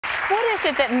What is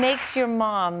it that makes your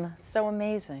mom so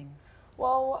amazing?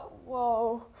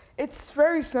 Well, it's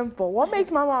very simple. What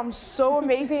makes my mom so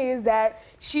amazing is that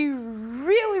she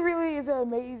really is an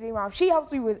amazing mom. She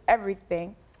helps me with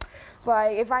everything.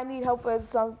 Like, if I need help with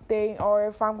something or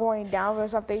if I'm going down or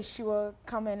something, she will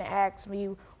come and ask me,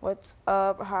 what's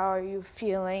up, how are you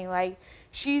feeling? Like,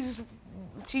 she's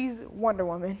Wonder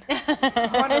Woman.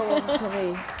 Wonder Woman to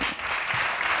me.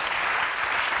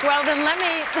 Well, then let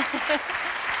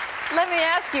me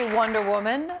ask you, Wonder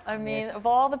Woman. I mean, of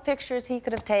all the pictures he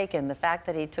could have taken, the fact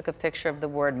that he took a picture of the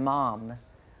word mom,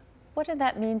 what did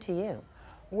that mean to you?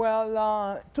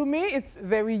 Well, to me, it's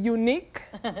very unique.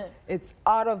 It's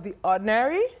out of the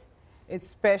ordinary. It's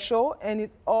special, and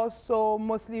it also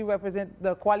mostly represents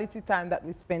the quality time that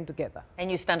we spend together.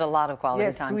 And you spend a lot of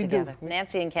quality time together. Do.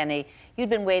 Nancy and Kenny, you'd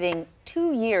been waiting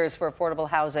 2 years for affordable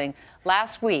housing.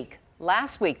 Last week,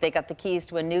 they got the keys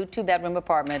to a new 2-bedroom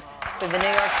apartment with the New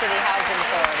York City Housing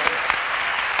Authority.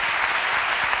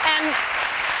 And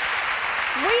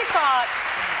we thought,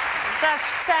 that's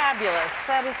fabulous.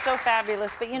 That is so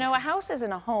fabulous. But you know, a house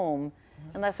isn't a home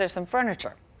unless there's some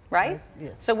furniture, right? Yes,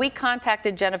 yes. So we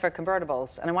contacted Jennifer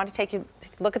Convertibles, and I want to take you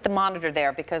look at the monitor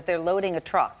there because they're loading a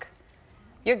truck.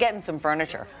 You're getting some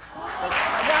furniture. Take a look.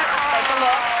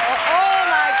 Oh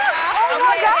my God! Oh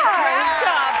my God! It's wrapped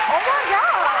up. Oh my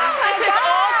God! This is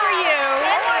all for you.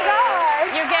 Oh my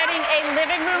God! You're getting a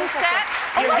living room set.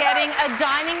 You're getting a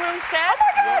dining room set. Oh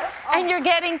my God! And you're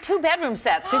getting 2-bedroom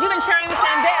sets because you've been sharing the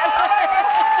same bed.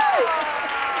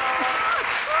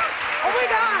 Oh my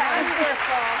God!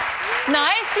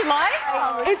 Nice, you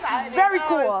like? It's very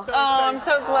cool. Oh, I'm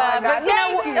so glad. But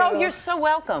Thank you. oh, you're so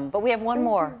welcome. But we have one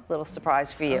more little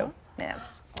surprise for you,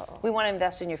 Nance. We want to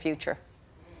invest in your future.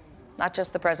 Not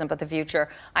just the present, but the future.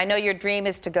 I know your dream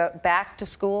is to go back to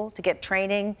school to get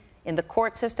training in the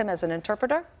court system as an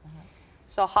interpreter.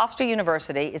 So Hofstra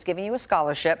University is giving you a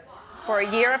scholarship for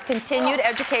a year of continued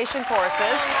education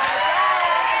courses.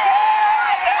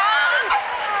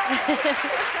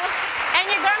 And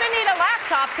you're going to need a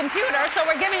laptop computer, so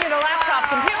we're giving you the laptop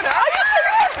computer. Are you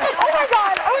serious? Oh my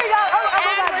God! Oh my God!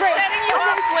 And we're setting you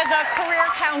up with a career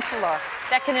counselor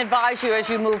that can advise you as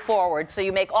you move forward, so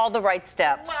you make all the right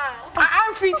steps. Wow.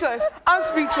 I'm speechless. I'm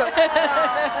speechless.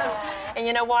 And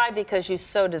you know why? Because you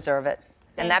so deserve it.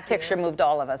 And that picture moved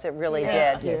all of us. It really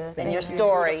did. Yes, and your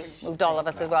story moved all of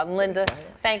us as well. And Linda,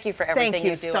 thank you for everything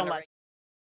you do. Thank you so much.